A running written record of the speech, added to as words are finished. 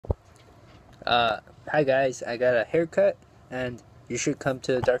Hi guys, I got a haircut, and you should come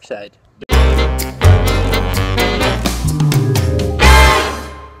to the dark side.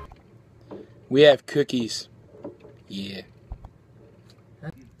 We have cookies. Yeah.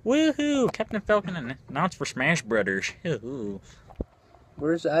 Woohoo! Captain Falcon announced for Smash Brothers. Woohoo!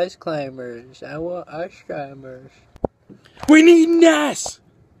 Where's Ice Climbers? I want Ice Climbers. We need Ness!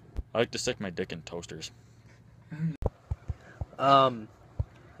 I like to stick my dick in toasters.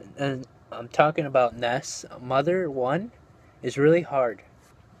 And I'm talking about Ness. Mother 1 is really hard.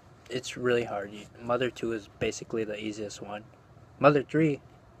 It's really hard. Mother 2 is basically the easiest one. Mother 3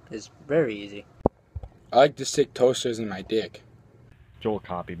 is very easy. I like to stick toasters in my dick. Joel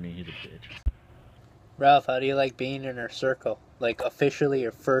copied me. He's a bitch. Ralph, how do you like being in our circle? Like, officially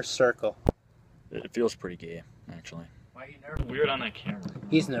your first circle. It feels pretty gay, actually. Why are you nervous? Weird on that camera.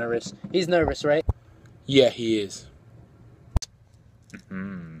 He's nervous. He's nervous, right? Yeah, he is.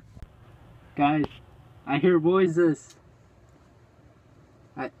 Guys, I hear voices.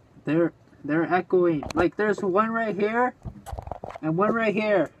 They're echoing. Like, there's one right here and one right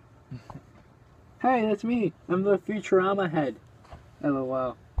here. Hey, that's me. I'm the Futurama head.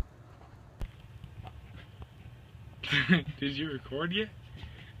 LOL. Did you record yet?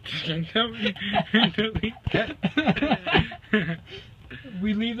 Delete that.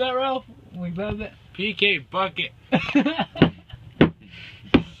 We leave that, Ralph? We love that. PK bucket.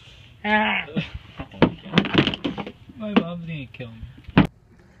 My mom's gonna kill me.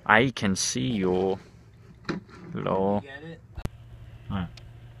 I can see you. Hello. Get it? Huh.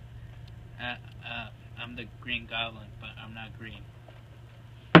 I'm the Green Goblin, but I'm not green.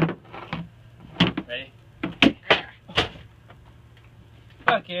 Ready?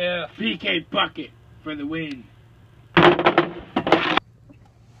 Fuck you! PK bucket for the win.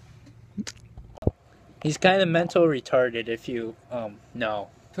 He's kind of mental retarded if you, know.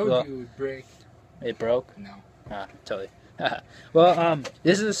 Told Well, you it would break. It broke? No. Totally. Well,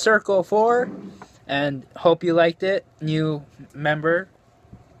 this is Circle 4, and hope you liked it. New member.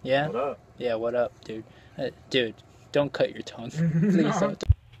 Yeah? What up? Yeah, what up, dude? Dude, don't cut your tongue. Please don't.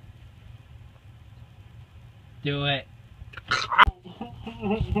 Do it.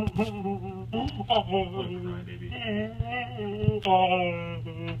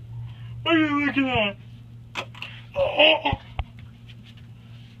 What are you looking at?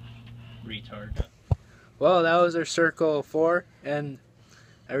 Retard. Well, that was our Circle 4, and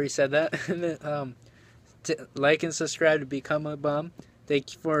I already said that. And then, like and subscribe to become a bum.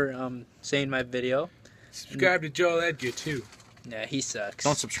 Thank you for seeing my video. Subscribe to Joel Edgar too. Yeah, he sucks.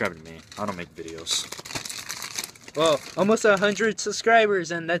 Don't subscribe to me. I don't make videos. Well, almost 100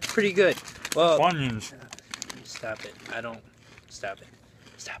 subscribers, and that's pretty good. Well, Funyuns. stop it. I don't. Stop it.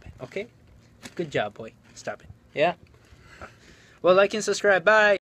 Stop it. Okay? Good job, boy. Stop it. Yeah? Well, like and subscribe. Bye.